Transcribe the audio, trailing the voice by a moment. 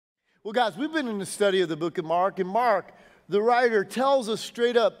Well, guys, we've been in the study of the book of Mark, and Mark, the writer, tells us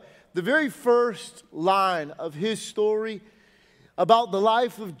straight up the very first line of his story about the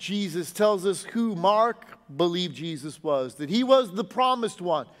life of Jesus tells us who Mark believed Jesus was, that he was the promised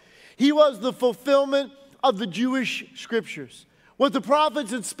one. He was the fulfillment of the Jewish scriptures, what the prophets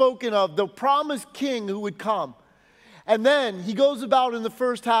had spoken of, the promised king who would come. And then he goes about in the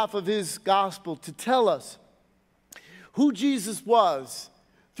first half of his gospel to tell us who Jesus was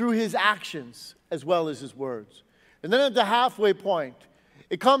through his actions as well as his words. And then at the halfway point,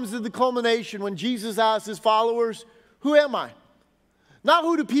 it comes to the culmination when Jesus asks his followers, "Who am I?" Not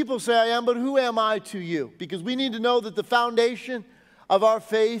who do people say I am, but who am I to you? Because we need to know that the foundation of our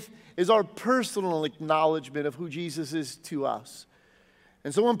faith is our personal acknowledgement of who Jesus is to us.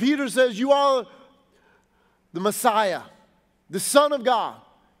 And so when Peter says, "You are the Messiah, the Son of God,"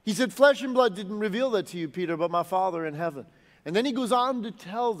 he said, "Flesh and blood didn't reveal that to you, Peter, but my Father in heaven." And then he goes on to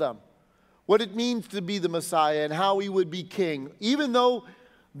tell them what it means to be the Messiah and how he would be king, even though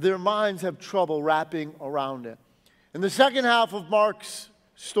their minds have trouble wrapping around it. In the second half of Mark's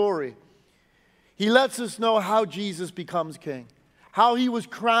story, he lets us know how Jesus becomes king, how he was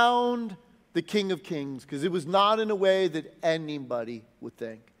crowned the King of Kings, because it was not in a way that anybody would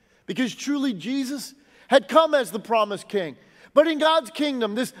think. Because truly Jesus had come as the promised king. But in God's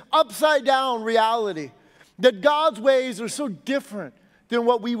kingdom, this upside down reality, that God's ways are so different than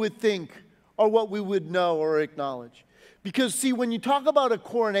what we would think or what we would know or acknowledge. Because see, when you talk about a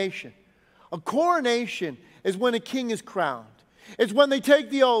coronation is when a king is crowned. It's when they take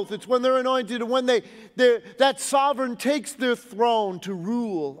the oath. It's when they're anointed, and when that sovereign takes their throne to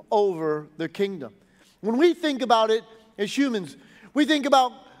rule over their kingdom. When we think about it as humans, we think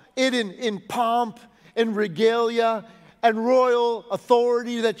about it in pomp and regalia and royal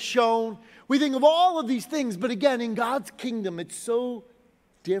authority that's shown. We think of all of these things, but again, in God's kingdom, it's so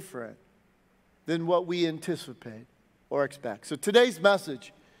different than what we anticipate or expect. So today's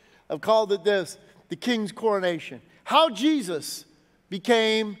message, I've called it this, the King's Coronation. How Jesus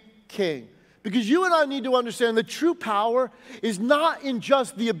became king. Because you and I need to understand that true power is not in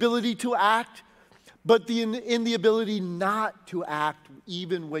just the ability to act, but in the ability not to act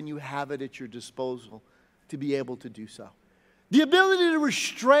even when you have it at your disposal to be able to do so. The ability to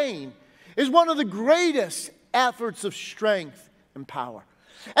restrain is one of the greatest efforts of strength and power.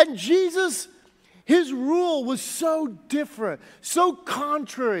 And Jesus, his rule was so different, so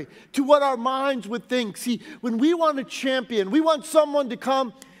contrary to what our minds would think. See, when we want a champion, we want someone to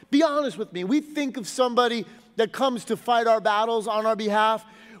come, be honest with me, we think of somebody that comes to fight our battles on our behalf.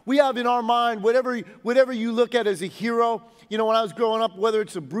 We have in our mind whatever you look at as a hero. You know, when I was growing up, whether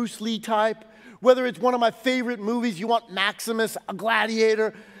it's a Bruce Lee type, whether it's one of my favorite movies, you want Maximus, a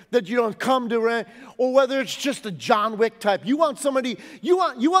gladiator, that you don't come to, or whether it's just a John Wick type. You want somebody, you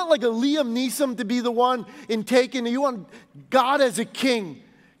want like a Liam Neeson to be the one in Taken. You want God as a king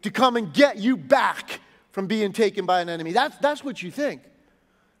to come and get you back from being taken by an enemy. That's what you think.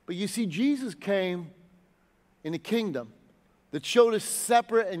 But you see, Jesus came in a kingdom that showed a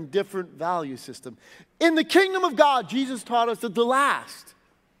separate and different value system. In the kingdom of God, Jesus taught us that the last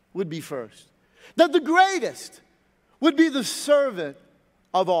would be first, that the greatest would be the servant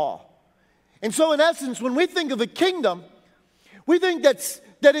of all. And so in essence, when we think of a kingdom, we think that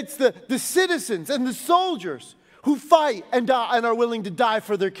it's the citizens and the soldiers who fight and die and are willing to die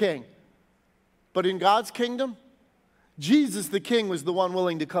for their king. But in God's kingdom, Jesus the king was the one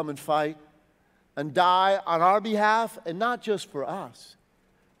willing to come and fight and die on our behalf, and not just for us,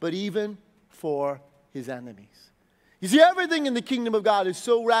 but even for his enemies. You see, everything in the kingdom of God is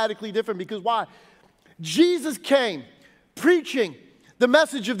so radically different because why? Jesus came preaching the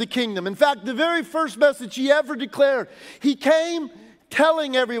message of the kingdom. In fact, the very first message he ever declared, he came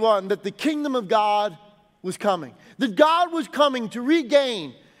telling everyone that the kingdom of God was coming. That God was coming to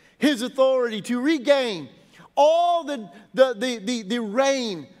regain his authority, to regain all the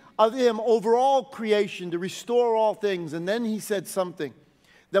reign of him over all creation, to restore all things. And then he said something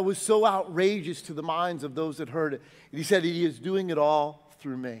that was so outrageous to the minds of those that heard it. He said, he is doing it all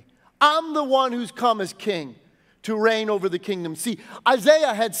through me. I'm the one who's come as king to reign over the kingdom. See,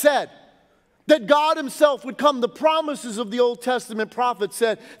 Isaiah had said that God himself would come. The promises of the Old Testament prophets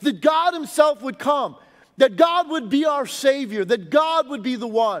said that God himself would come, that God would be our Savior, that God would be the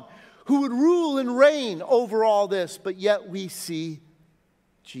one who would rule and reign over all this. But yet we see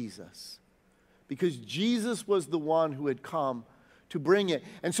Jesus, because Jesus was the one who had come to bring it.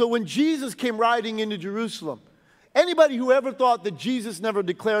 And so when Jesus came riding into Jerusalem, anybody who ever thought that Jesus never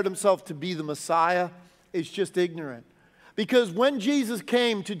declared himself to be the Messiah is just ignorant. Because when Jesus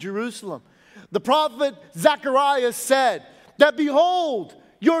came to Jerusalem, the prophet Zechariah said that, behold,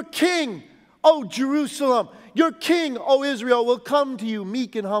 Your king, O Jerusalem, your king, O Israel, will come to you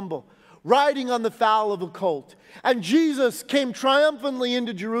meek and humble, riding on the foal of a colt. And Jesus came triumphantly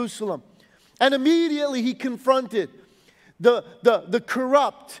into Jerusalem. And immediately he confronted the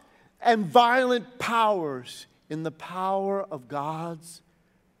corrupt and violent powers in the power of God's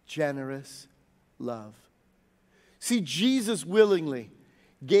generous love. See, Jesus willingly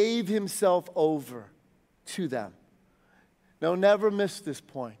gave himself over to them. Now, never miss this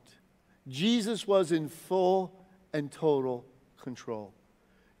point. Jesus was in full and total control.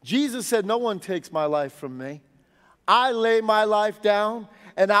 Jesus said, no one takes my life from me. I lay my life down,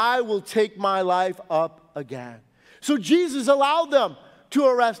 and I will take my life up again. So Jesus allowed them to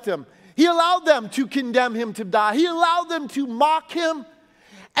arrest him. He allowed them to condemn him to die. He allowed them to mock him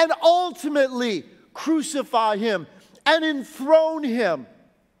and ultimately crucify him and enthrone him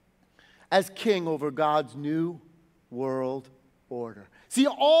as king over God's new world order. See,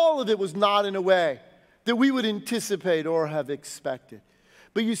 all of it was not in a way that we would anticipate or have expected.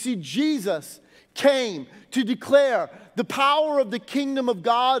 But you see, Jesus came to declare the power of the kingdom of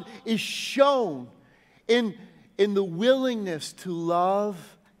God is shown in the willingness to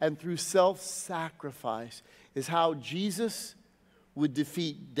love, and through self-sacrifice is how Jesus would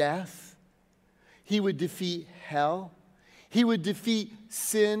defeat death. He would defeat hell. He would defeat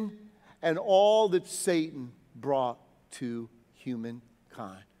sin and all that Satan brought to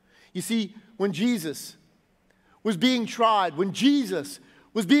humankind. You see, when Jesus was being tried, when Jesus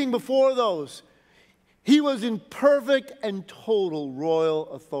was being before those, he was in perfect and total royal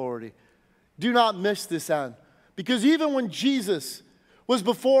authority. Do not miss this end. Because even when Jesus was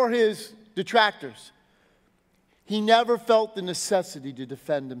before his detractors, he never felt the necessity to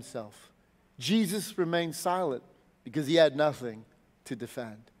defend himself. Jesus remained silent because he had nothing to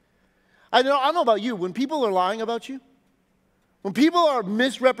defend. I don't know about you. When people are lying about you, when people are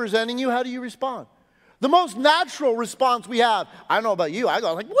misrepresenting you, how do you respond? The most natural response we have, I don't know about you, I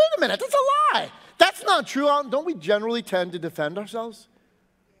go like, wait a minute, that's a lie. That's not true. Don't we generally tend to defend ourselves?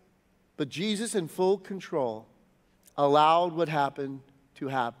 But Jesus, in full control, allowed what happened to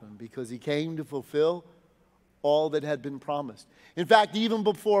happen because he came to fulfill all that had been promised. In fact, even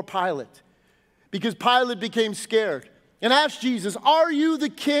before Pilate, because Pilate became scared and asked Jesus, are you the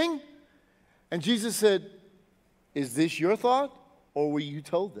king? And Jesus said, is this your thought, or were you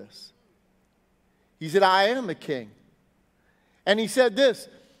told this? He said, I am a king. And he said this,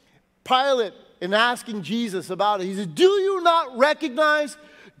 Pilate, in asking Jesus about it, he said, do you not recognize,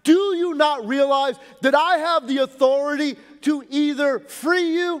 do you not realize that I have the authority to either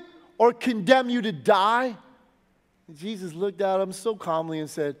free you or condemn you to die? And Jesus looked at him so calmly and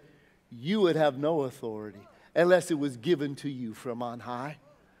said, you would have no authority unless it was given to you from on high.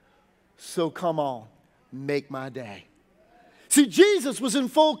 So come on, make my day. See, Jesus was in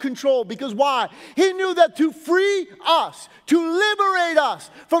full control because why? He knew that to free us, to liberate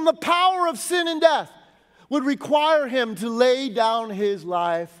us from the power of sin and death would require him to lay down his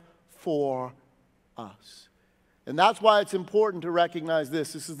life for us. And that's why it's important to recognize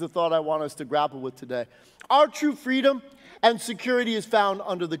this. This is the thought I want us to grapple with today. Our true freedom and security is found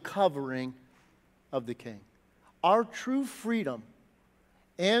under the covering of the King. Our true freedom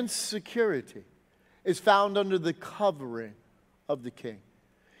and security is found under the covering of the King.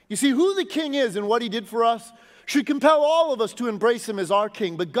 You see, who the King is and what he did for us should compel all of us to embrace him as our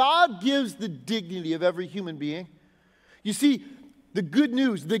King. But God gives the dignity of every human being. You see, the good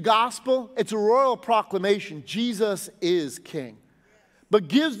news, the gospel, it's a royal proclamation. Jesus is King. But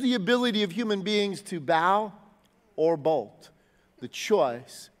gives the ability of human beings to bow or bolt. The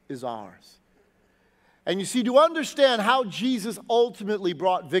choice is ours. And you see, to understand how Jesus ultimately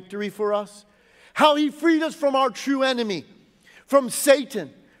brought victory for us, how he freed us from our true enemy, from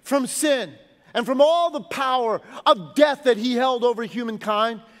Satan, from sin, and from all the power of death that he held over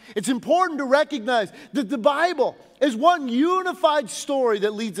humankind, it's important to recognize that the Bible is one unified story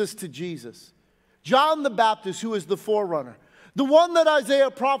that leads us to Jesus. John the Baptist, who is the forerunner, the one that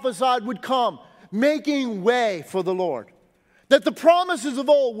Isaiah prophesied would come, making way for the Lord. That the promises of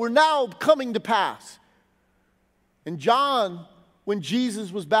old were now coming to pass. And John, when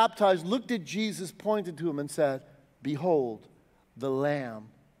Jesus was baptized, looked at Jesus, pointed to him and said, behold, the Lamb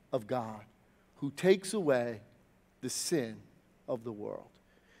of God, who takes away the sin of the world.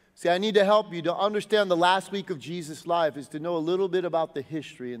 See, I need to help you to understand the last week of Jesus' life is to know a little bit about the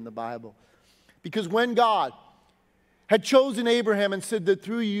history in the Bible. Because when God had chosen Abraham and said that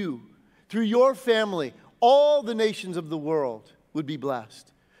through you, through your family, all the nations of the world would be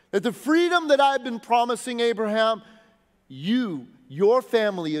blessed. That the freedom that I've been promising Abraham, your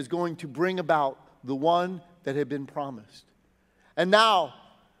family is going to bring about the one that had been promised. And now,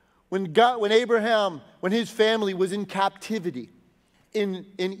 when Abraham, when his family was in captivity in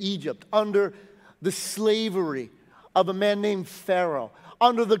Egypt, under the slavery of a man named Pharaoh,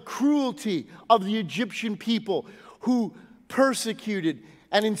 under the cruelty of the Egyptian people who persecuted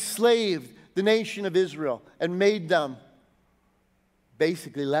and enslaved the nation of Israel and made them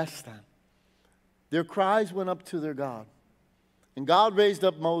basically less than. Their cries went up to their God. And God raised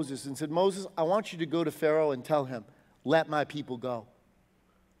up Moses and said, Moses, I want you to go to Pharaoh and tell him, let my people go.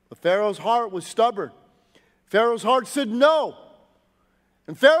 But Pharaoh's heart was stubborn. Pharaoh's heart said no.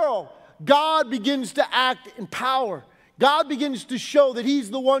 And Pharaoh, God begins to act in power. God begins to show that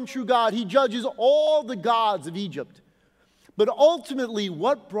he's the one true God. He judges all the gods of Egypt. But ultimately,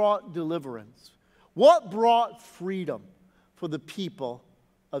 what brought deliverance? What brought freedom for the people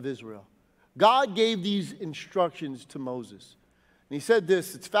of Israel? God gave these instructions to Moses. And he said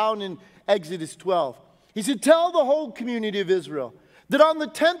this, it's found in Exodus 12. He said, tell the whole community of Israel that on the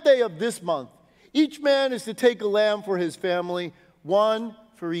 10th day of this month, each man is to take a lamb for his family, one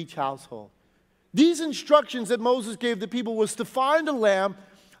for each household. These instructions that Moses gave the people was to find a lamb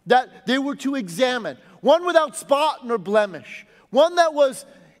that they were to examine, one without spot nor blemish, one that was,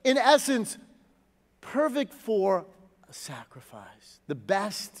 in essence, perfect for a sacrifice, the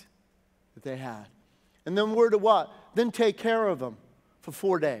best that they had. And then we're to what? Then take care of them for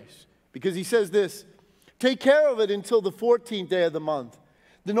 4 days. Because he says this, take care of it until the 14th day of the month.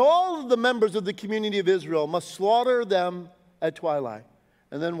 Then all of the members of the community of Israel must slaughter them at twilight.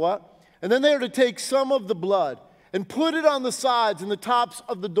 And then what? And then they are to take some of the blood and put it on the sides and the tops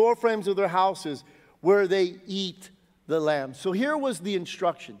of the door frames of their houses where they eat the lamb. So here was the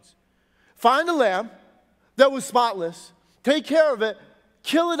instructions. Find a lamb that was spotless, take care of it,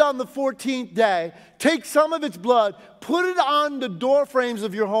 kill it on the 14th day, take some of its blood, put it on the door frames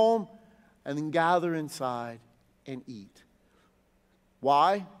of your home, and then gather inside and eat.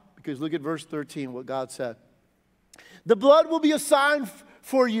 Why? Because look at verse 13, what God said. The blood will be a sign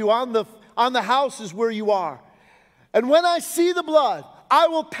for you on the houses where you are. And when I see the blood, I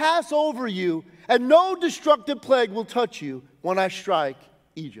will pass over you, and no destructive plague will touch you when I strike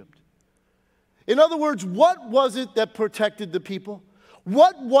Egypt. In other words, what was it that protected the people?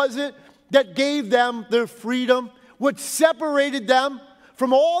 What was it that gave them their freedom? What separated them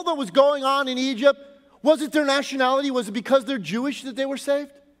from all that was going on in Egypt? Was it their nationality? Was it because they're Jewish that they were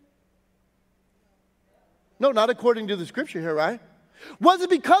saved? No, not according to the scripture here, right? Was it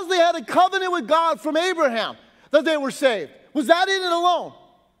because they had a covenant with God from Abraham that they were saved? Was that in it alone?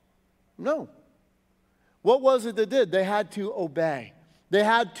 No. What was it that did? They had to obey. They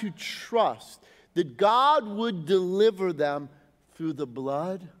had to trust that God would deliver them through the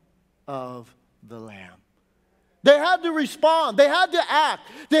blood of the Lamb. They had to respond. They had to act.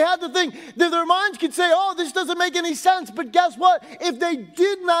 They had to think. Their minds could say, oh, this doesn't make any sense. But guess what? If they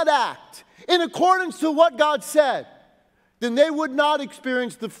did not act in accordance to what God said, then they would not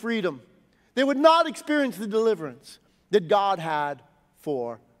experience the freedom. They would not experience the deliverance that God had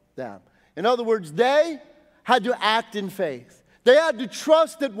for them. In other words, they had to act in faith. They had to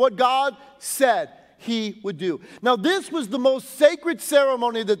trust that what God said he would do. Now, this was the most sacred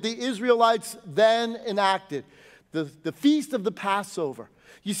ceremony that the Israelites then enacted, the feast of the Passover.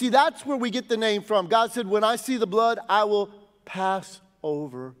 You see, that's where we get the name from. God said, when I see the blood, I will pass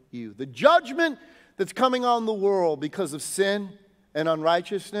over you. The judgment that's coming on the world because of sin and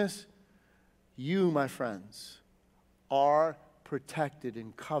unrighteousness, you, my friends, are protected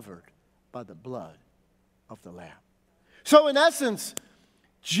and covered by the blood of the Lamb. So in essence,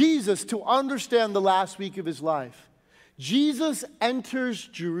 Jesus, to understand the last week of his life, Jesus enters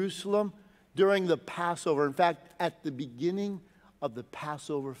Jerusalem during the Passover. In fact, at the beginning of the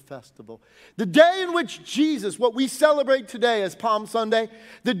Passover festival. The day in which Jesus, what we celebrate today as Palm Sunday,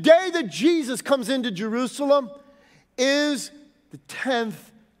 the day that Jesus comes into Jerusalem is the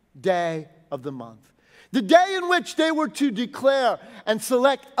 10th day of the month. The day in which they were to declare and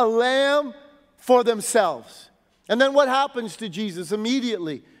select a lamb for themselves. And then what happens to Jesus?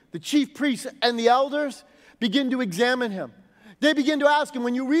 Immediately, the chief priests and the elders begin to examine him. They begin to ask him.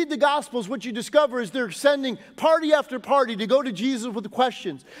 When you read the Gospels, what you discover is they're sending party after party to go to Jesus with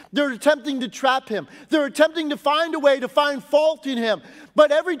questions. They're attempting to trap him. They're attempting to find a way to find fault in him.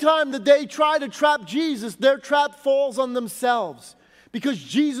 But every time that they try to trap Jesus, their trap falls on themselves because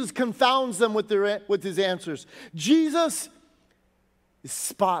Jesus confounds them with his answers. Jesus is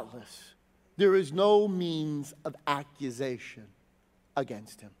spotless. There is no means of accusation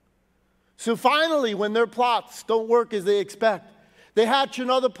against him. So finally, when their plots don't work as they expect, they hatch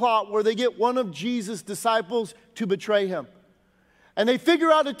another plot where they get one of Jesus' disciples to betray him. And they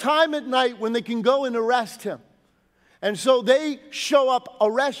figure out a time at night when they can go and arrest him. And so they show up,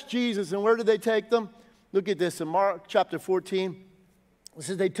 arrest Jesus, and where did they take them? Look at this in Mark chapter 14. It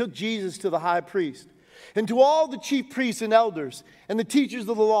says they took Jesus to the high priest and to all the chief priests and elders and the teachers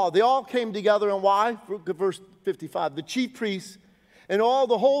of the law. They all came together, and why? Verse 55. The chief priests and all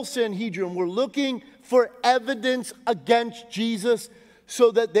the whole Sanhedrin were looking for evidence against Jesus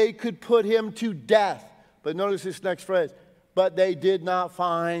so that they could put him to death. But notice this next phrase. But they did not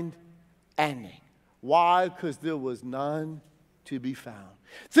find any. Why? Because there was none to be found.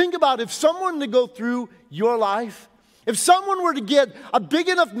 Think about if someone to go through your life, if someone were to get a big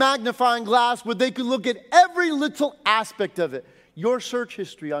enough magnifying glass where they could look at every little aspect of it, your search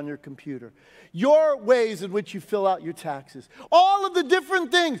history on your computer, your ways in which you fill out your taxes, all of the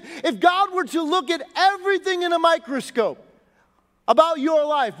different things, if God were to look at everything in a microscope about your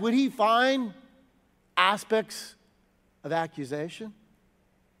life, would he find aspects of accusation?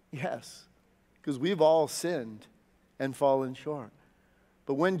 Yes, because we've all sinned and fallen short.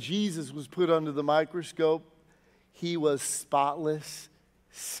 But when Jesus was put under the microscope, he was spotless,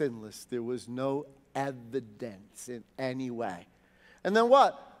 sinless. There was no evidence in any way. And then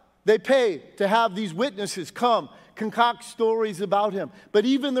what? They pay to have these witnesses come, concoct stories about him. But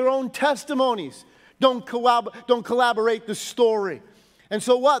even their own testimonies don't collaborate the story. And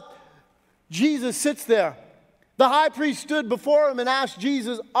so what? Jesus sits there. The high priest stood before him and asked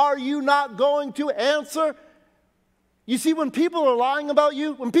Jesus, "Are you not going to answer?" You see, when people are lying about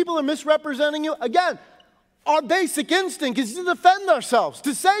you, when people are misrepresenting you, again, our basic instinct is to defend ourselves,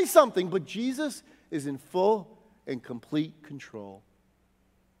 to say something. But Jesus is in full and complete control.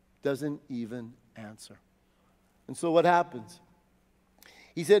 Doesn't even answer. And so what happens?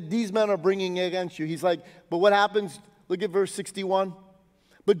 He said, these men are bringing against you. He's like, but what happens? Look at verse 61.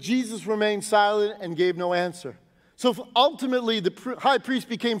 But Jesus remained silent and gave no answer. So ultimately, the high priest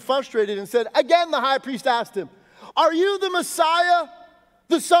became frustrated and said, again, the high priest asked him, "Are you the Messiah,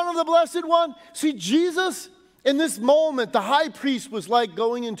 the Son of the Blessed One?" See, Jesus, in this moment, the high priest was like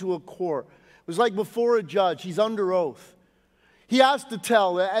going into a court. It was like before a judge. He's under oath. He has to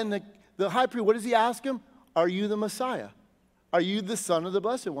tell, and the high priest, what does he ask him? Are you the Messiah? Are you the Son of the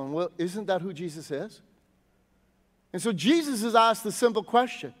Blessed One? Well, isn't that who Jesus is? And so Jesus is asked the simple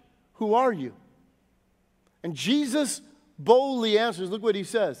question, who are you? And Jesus boldly answers, look what he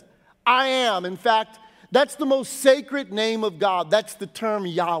says. I am. In fact, that's the most sacred name of God. That's the term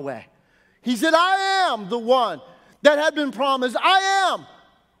Yahweh. He said, I am the one that had been promised. I am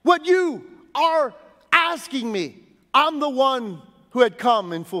what you are asking me. I'm the one who had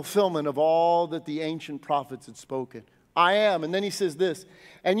come in fulfillment of all that the ancient prophets had spoken. I am. And then he says this,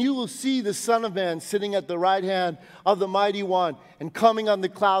 and you will see the Son of Man sitting at the right hand of the Mighty One and coming on the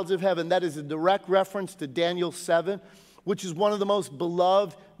clouds of heaven. That is a direct reference to Daniel 7, which is one of the most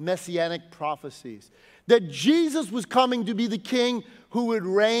beloved messianic prophecies. That Jesus was coming to be the king who would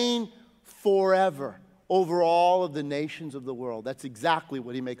reign forever over all of the nations of the world. That's exactly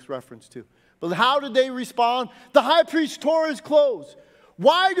what he makes reference to. But how did they respond? The high priest tore his clothes.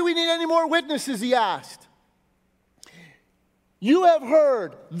 Why do we need any more witnesses, he asked. You have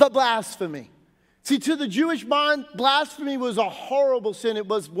heard the blasphemy. See, to the Jewish mind, blasphemy was a horrible sin. It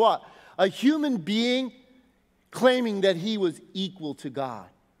was what? A human being claiming that he was equal to God.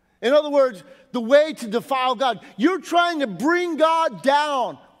 In other words, the way to defile God. You're trying to bring God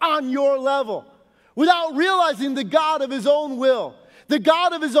down on your level without realizing the God of his own will, the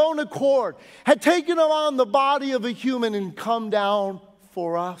God of his own accord, had taken on the body of a human and come down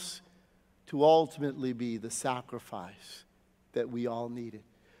for us to ultimately be the sacrifice that we all needed.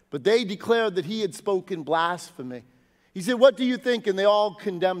 But they declared that he had spoken blasphemy. He said, what do you think? And they all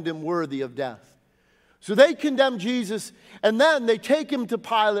condemned him worthy of death. So they condemn Jesus, and then they take him to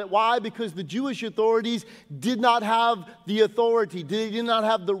Pilate. Why? Because the Jewish authorities did not have the authority, they did not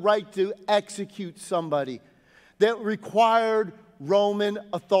have the right to execute somebody. That required Roman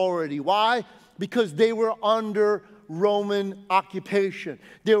authority. Why? Because they were under Roman occupation.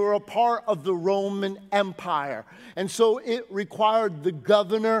 They were a part of the Roman Empire. And so it required the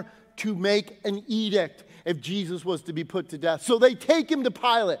governor to make an edict if Jesus was to be put to death. So they take him to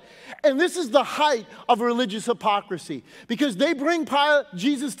Pilate. And this is the height of religious hypocrisy. Because they bring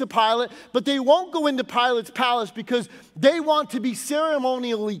Jesus to Pilate, but they won't go into Pilate's palace because they want to be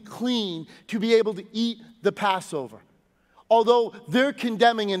ceremonially clean to be able to eat the Passover. Although they're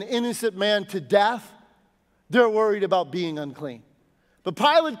condemning an innocent man to death, they're worried about being unclean. But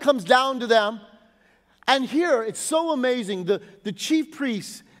Pilate comes down to them. And here, it's so amazing. The chief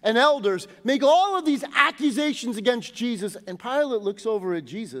priests and elders make all of these accusations against Jesus. And Pilate looks over at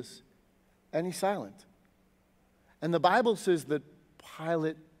Jesus, and he's silent. And the Bible says that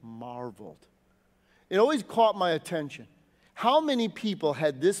Pilate marveled. it always caught my attention. How many people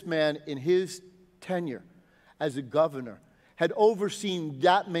had this man in his tenure as a governor had overseen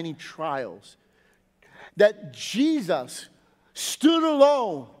that many trials, that Jesus stood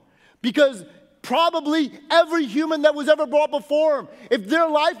alone because probably every human that was ever brought before him, if their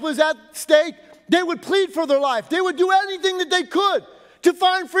life was at stake, they would plead for their life. They would do anything that they could to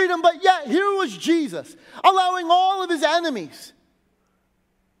find freedom. But yet, here was Jesus, allowing all of his enemies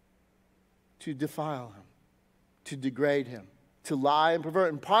to defile him, to degrade him, to lie and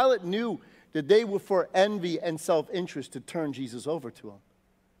pervert. And Pilate knew that they were for envy and self-interest to turn Jesus over to him.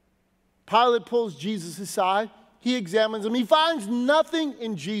 Pilate pulls Jesus aside. He examines him. He finds nothing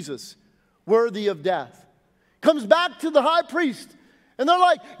in Jesus worthy of death. Comes back to the high priest, and they're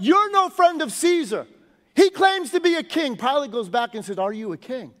like, you're no friend of Caesar. He claims to be a king. Pilate goes back and says, are you a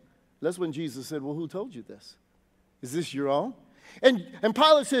king? That's when Jesus said, well, who told you this? Is this your own? And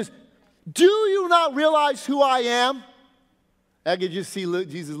Pilate says, do you not realize who I am? I could just see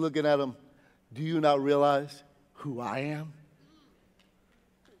Jesus looking at him. Do you not realize who I am?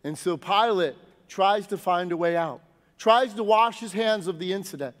 And so Pilate tries to find a way out, tries to wash his hands of the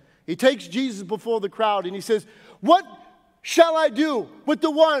incident. He takes Jesus before the crowd and he says, what shall I do with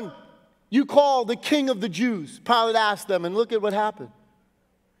the one you call the King of the Jews? Pilate asked them, and look at what happened.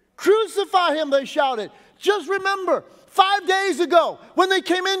 Crucify him, they shouted. Just remember, 5 days ago, when they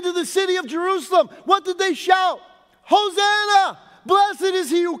came into the city of Jerusalem, what did they shout? Hosanna! Blessed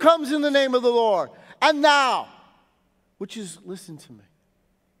is he who comes in the name of the Lord. And now, which is, listen to me,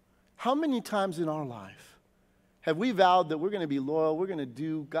 how many times in our life have we vowed that we're going to be loyal, we're going to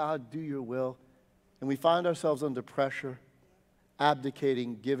do, God, do your will, and we find ourselves under pressure,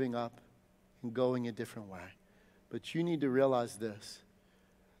 abdicating, giving up, and going a different way? But you need to realize this,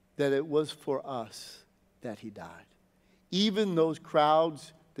 that it was for us that he died. Even those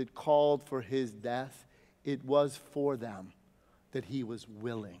crowds that called for his death, it was for them that he was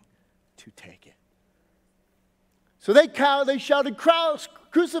willing to take it. So they shouted,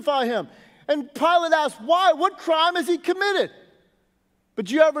 crucify him. And Pilate asked, why? What crime has he committed?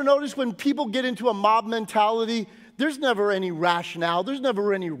 But you ever notice when people get into a mob mentality, there's never any rationale. There's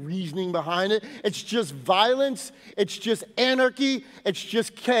never any reasoning behind it. It's just violence. It's just anarchy. It's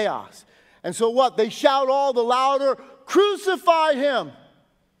just chaos. And so what? They shout all the louder, crucify him.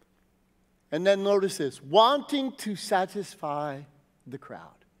 And then notice this, wanting to satisfy the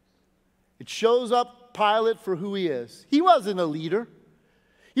crowd. It shows up Pilate for who he is. He wasn't a leader.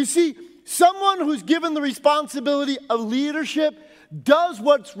 You see, someone who's given the responsibility of leadership does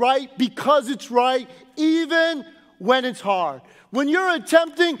what's right because it's right, even when it's hard. When you're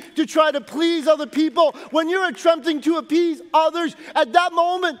attempting to try to please other people, when you're attempting to appease others, at that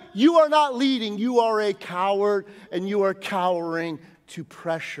moment, you are not leading. You are a coward, and you are cowering to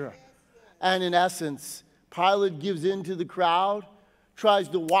pressure. And in essence, Pilate gives in to the crowd, tries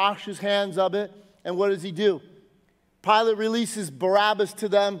to wash his hands of it, and what does he do? Pilate releases Barabbas to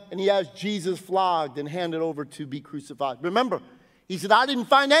them, and he has Jesus flogged and handed over to be crucified. Remember, he said, I didn't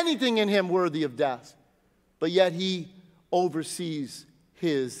find anything in him worthy of death. But yet he oversees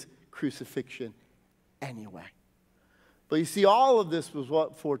his crucifixion anyway. But you see, all of this was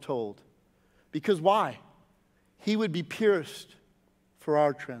what foretold. Because why? He would be pierced for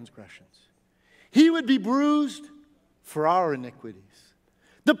our transgressions. He would be bruised for our iniquities.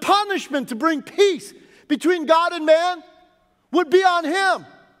 The punishment to bring peace between God and man would be on him.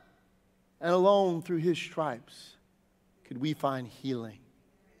 And alone through his stripes could we find healing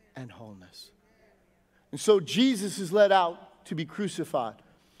and wholeness. And so Jesus is led out to be crucified.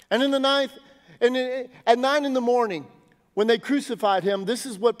 And at 9 in the morning, when they crucified him, this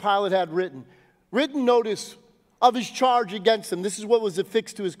is what Pilate had written. Written notice of his charge against him. This is what was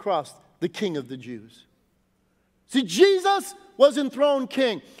affixed to his cross. The King of the Jews. See, Jesus was enthroned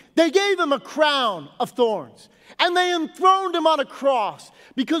king. They gave him a crown of thorns. And they enthroned him on a cross.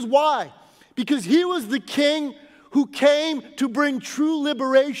 Because why? Because he was the king who came to bring true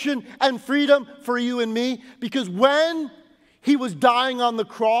liberation and freedom for you and me. Because when he was dying on the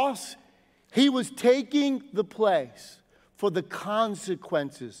cross, he was taking the place for the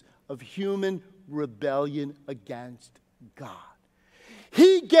consequences of human rebellion against God.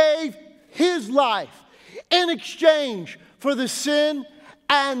 He gave his life in exchange for the sin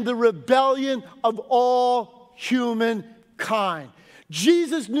and the rebellion of all humankind.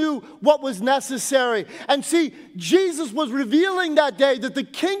 Jesus knew what was necessary. And see, Jesus was revealing that day that the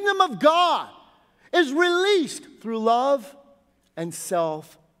kingdom of God is released through love and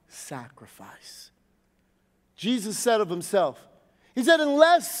self-sacrifice. Jesus said of himself, he said,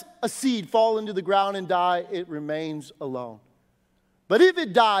 unless a seed fall into the ground and die, it remains alone. But if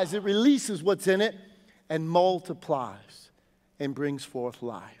it dies, it releases what's in it, and multiplies and brings forth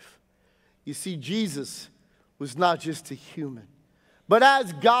life. You see, Jesus was not just a human, but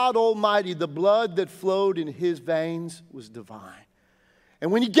as God Almighty, the blood that flowed in his veins was divine.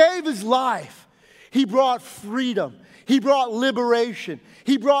 And when he gave his life, he brought freedom. He brought liberation.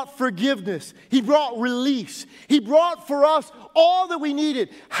 He brought forgiveness. He brought release. He brought for us all that we needed.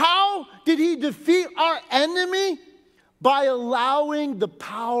 How did he defeat our enemy? By allowing the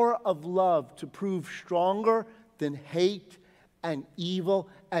power of love to prove stronger than hate and evil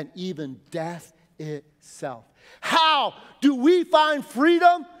and even death itself. How do we find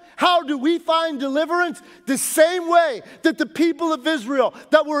freedom? How do we find deliverance? The same way that the people of Israel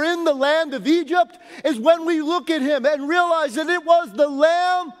that were in the land of Egypt is when we look at him and realize that it was the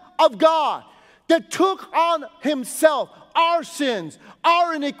Lamb of God that took on himself our sins,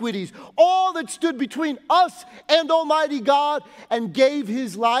 our iniquities, all that stood between us and Almighty God, and gave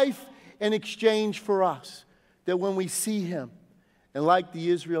his life in exchange for us. That when we see him, and like the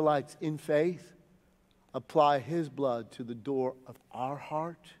Israelites in faith, apply his blood to the door of our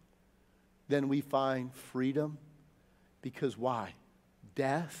heart, then we find freedom. Because why?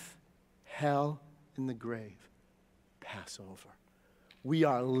 Death, hell, and the grave pass over. We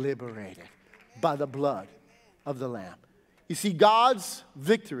are liberated by the blood of the Lamb. You see, God's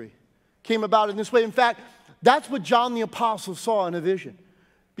victory came about in this way. In fact, that's what John the Apostle saw in a vision.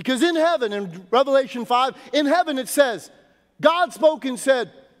 Because in heaven, in Revelation 5, in heaven it says, God spoke and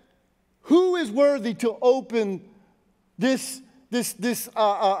said, who is worthy to open this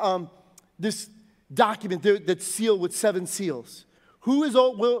document that's sealed with 7 seals? Who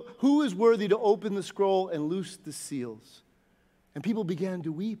is worthy to open the scroll and loose the seals? And people began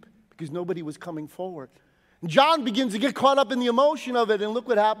to weep because nobody was coming forward. And John begins to get caught up in the emotion of it, and look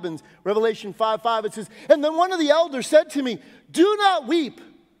what happens. Revelation 5:5, it says, and then one of the elders said to me, do not weep.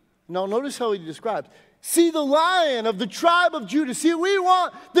 Now notice how he describes. See the Lion of the tribe of Judah. See, we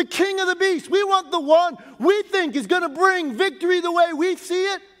want the King of the beasts. We want the one we think is going to bring victory the way we see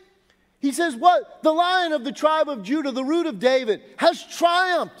it. He says what? The Lion of the tribe of Judah, the Root of David, has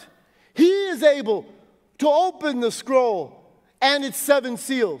triumphed. He is able to open the scroll and its 7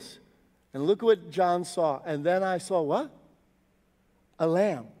 seals. And look what John saw. And then I saw what? A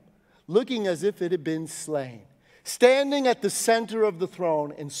lamb, looking as if it had been slain, standing at the center of the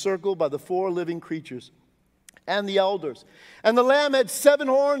throne, encircled by the 4 living creatures and the elders. And the Lamb had 7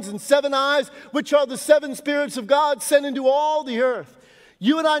 horns and 7 eyes, which are the 7 spirits of God sent into all the earth.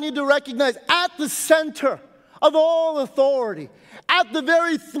 You and I need to recognize at the center of all authority, at the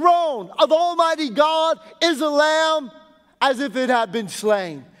very throne of Almighty God, is a lamb as if it had been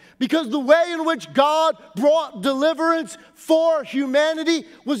slain. Because the way in which God brought deliverance for humanity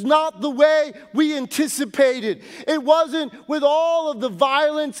was not the way we anticipated. It wasn't with all of the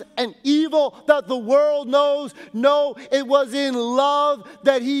violence and evil that the world knows. No, it was in love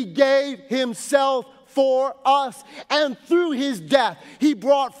that he gave himself for us. And through his death, he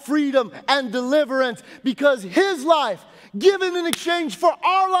brought freedom and deliverance, because his life, given in exchange for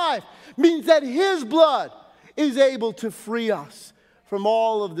our life, means that his blood is able to free us from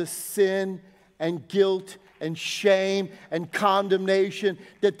all of the sin and guilt and shame and condemnation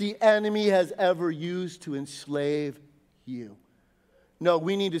that the enemy has ever used to enslave you. No,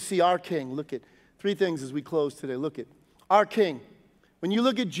 we need to see our King. Look at 3 things as we close today. Look at our King. When you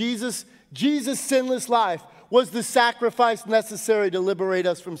look at Jesus, Jesus' sinless life was the sacrifice necessary to liberate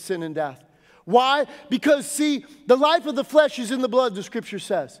us from sin and death. Why? Because, see, the life of the flesh is in the blood, the Scripture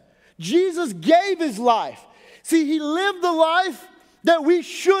says. Jesus gave his life. See, he lived the life that we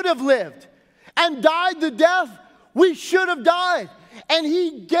should have lived and died the death we should have died. And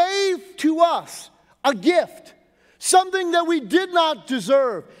he gave to us a gift, something that we did not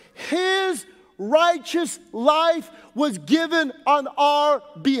deserve. His righteous life was given on our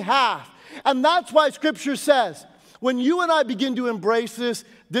behalf. And that's why Scripture says, when you and I begin to embrace this,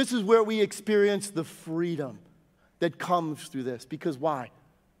 this is where we experience the freedom that comes through this. Because why?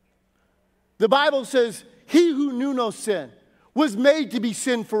 The Bible says, he who knew no sin was made to be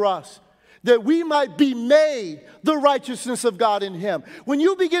sin for us, that we might be made the righteousness of God in him. When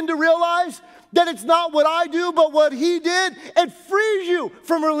you begin to realize that it's not what I do, but what he did, it frees you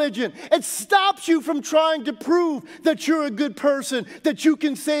from religion. It stops you from trying to prove that you're a good person, that you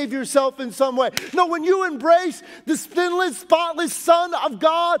can save yourself in some way. No, when you embrace the sinless, spotless Son of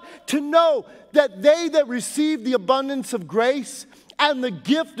God, to know that they that receive the abundance of grace and the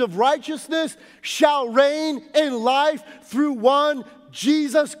gift of righteousness shall reign in life through one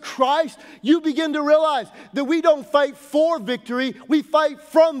Jesus Christ, you begin to realize that we don't fight for victory, we fight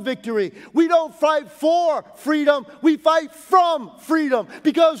from victory. We don't fight for freedom, we fight from freedom.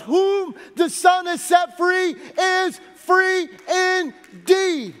 Because whom the Son has set free is free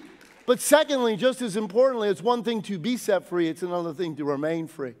indeed. But secondly, just as importantly, it's one thing to be set free, it's another thing to remain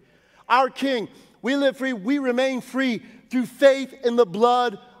free. Our King, we live free, we remain free through faith in the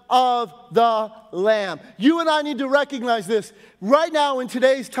blood of the Lamb. You and I need to recognize this. Right now in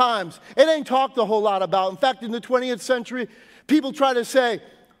today's times, it ain't talked a whole lot about. In fact, in the 20th century, people try to say,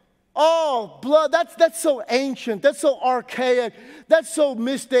 oh, blood, that's so ancient, that's so archaic, that's so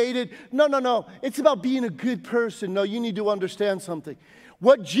misdated. No. It's about being a good person. No, you need to understand something.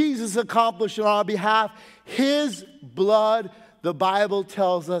 What Jesus accomplished on our behalf, his blood, the Bible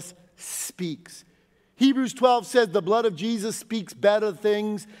tells us, speaks. Hebrews 12 says the blood of Jesus speaks better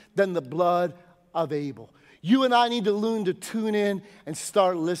things than the blood of Abel. You and I need to learn to tune in and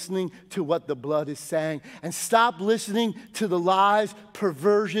start listening to what the blood is saying. And stop listening to the lies,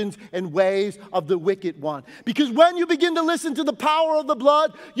 perversions, and ways of the wicked one. Because when you begin to listen to the power of the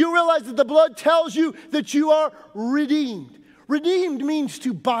blood, you realize that the blood tells you that you are redeemed. Redeemed means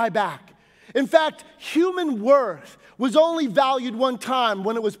to buy back. In fact, human worth was only valued one time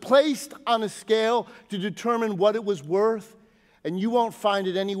when it was placed on a scale to determine what it was worth. And you won't find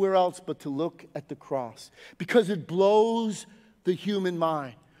it anywhere else but to look at the cross, because it blows the human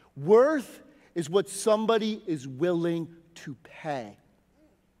mind. Worth is what somebody is willing to pay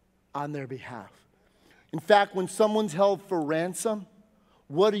on their behalf. In fact, when someone's held for ransom,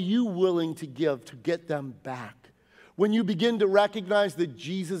 what are you willing to give to get them back? When you begin to recognize that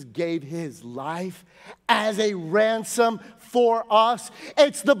Jesus gave his life as a ransom for us,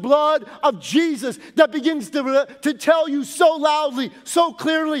 it's the blood of Jesus that begins to tell you so loudly, so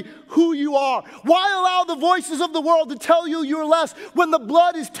clearly who you are. Why allow the voices of the world to tell you you're less when the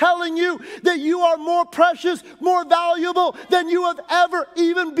blood is telling you that you are more precious, more valuable than you have ever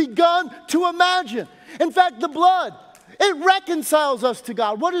even begun to imagine? In fact, the blood, it reconciles us to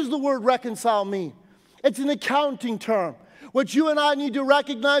God. What does the word reconcile mean? It's an accounting term. What you and I need to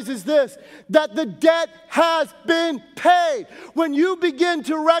recognize is this, that the debt has been paid. When you begin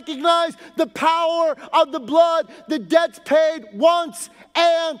to recognize the power of the blood, the debt's paid once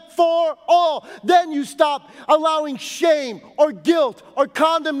and for all. Then you stop allowing shame or guilt or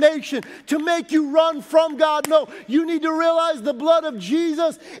condemnation to make you run from God. No, you need to realize the blood of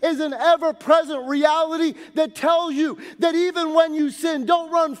Jesus is an ever-present reality that tells you that even when you sin,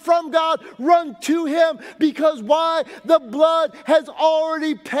 don't run from God, run to him. Because why? The blood has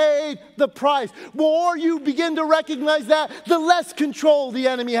already paid the price. The more you begin to recognize that, the less control the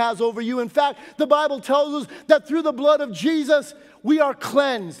enemy has over you. In fact, the Bible tells us that through the blood of Jesus, we are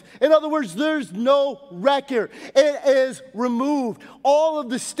cleansed. In other words, there's no record. It is removed. All of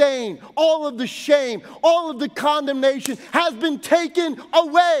the stain, all of the shame, all of the condemnation has been taken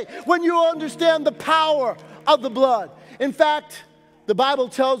away when you understand the power of the blood. In fact, the Bible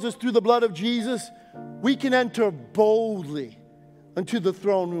tells us through the blood of Jesus, we can enter boldly into the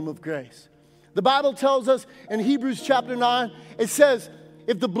throne room of grace. The Bible tells us in Hebrews chapter 9, it says,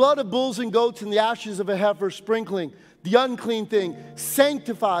 if the blood of bulls and goats and the ashes of a heifer sprinkling the unclean thing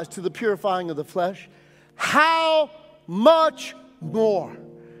sanctifies to the purifying of the flesh, how much more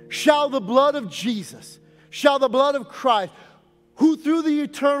shall the blood of Jesus, shall the blood of Christ, who through the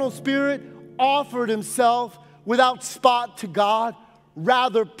eternal Spirit offered himself without spot to God,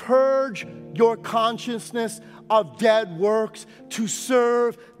 rather purge your consciousness of dead works to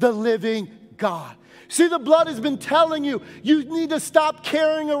serve the living God. See, the blood has been telling you, you need to stop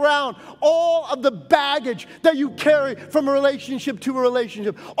carrying around all of the baggage that you carry from a relationship to a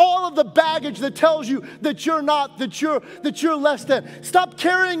relationship. All of the baggage that tells you that you're not, that you're less than. Stop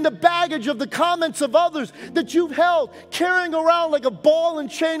carrying the baggage of the comments of others that you've held, carrying around like a ball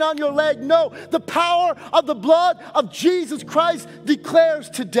and chain on your leg. No, the power of the blood of Jesus Christ declares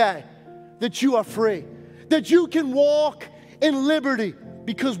today that you are free, that you can walk in liberty.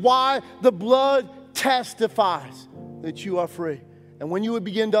 Because why? The blood testifies that you are free. And when you would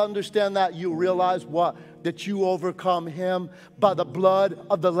begin to understand that, you realize what? That you overcome him by the blood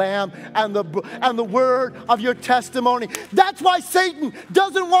of the Lamb and the word of your testimony. That's why Satan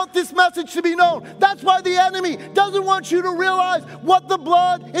doesn't want this message to be known. That's why the enemy doesn't want you to realize what the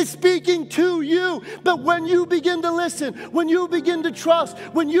blood is speaking to you. But when you begin to listen, when you begin to trust,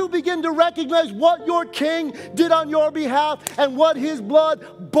 when you begin to recognize what your King did on your behalf and what his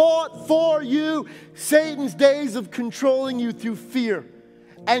blood bought for you, Satan's days of controlling you through fear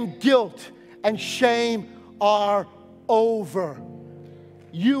and guilt and shame are over.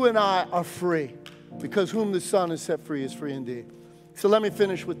 You and I are free, because whom the Son has set free is free indeed. So let me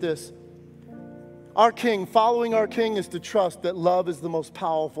finish with this. Our King, following our King is to trust that love is the most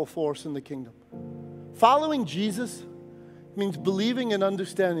powerful force in the kingdom. Following Jesus means believing and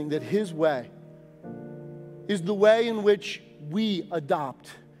understanding that his way is the way in which we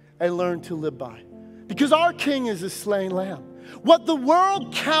adopt and learn to live by. Because our King is a slain lamb. What the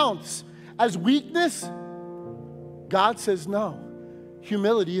world counts as weakness, God says no.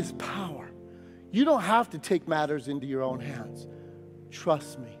 Humility is power. You don't have to take matters into your own hands.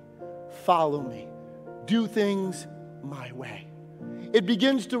 Trust me. Follow me. Do things my way. It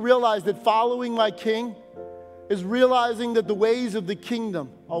begins to realize that following my King is realizing that the ways of the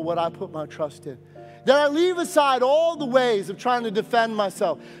kingdom are what I put my trust in. That I leave aside all the ways of trying to defend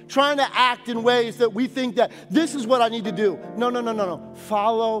myself, trying to act in ways that we think that this is what I need to do. No.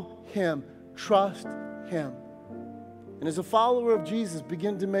 Follow him. Trust him. And as a follower of Jesus,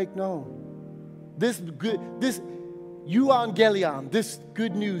 begin to make known this euangelion, this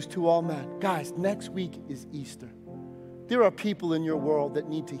good news to all men. Guys, next week is Easter. There are people in your world that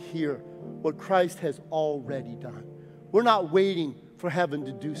need to hear what Christ has already done. We're not waiting for heaven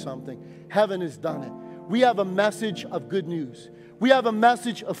to do something. Heaven has done it. We have a message of good news. We have a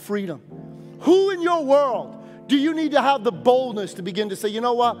message of freedom. Who in your world do you need to have the boldness to begin to say, you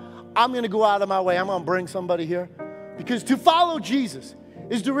know what? I'm going to go out of my way. I'm going to bring somebody here. Because to follow Jesus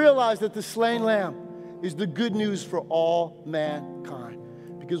is to realize that the slain lamb is the good news for all mankind.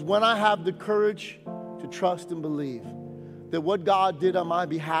 Because when I have the courage to trust and believe that what God did on my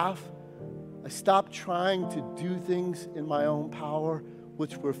behalf, I stopped trying to do things in my own power,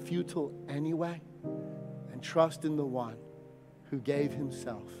 which were futile anyway, and trust in the one who gave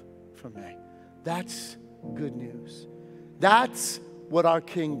himself for me. That's good news. That's what our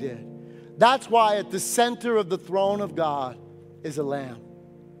King did. That's why at the center of the throne of God is a lamb,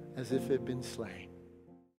 as if it had been slain.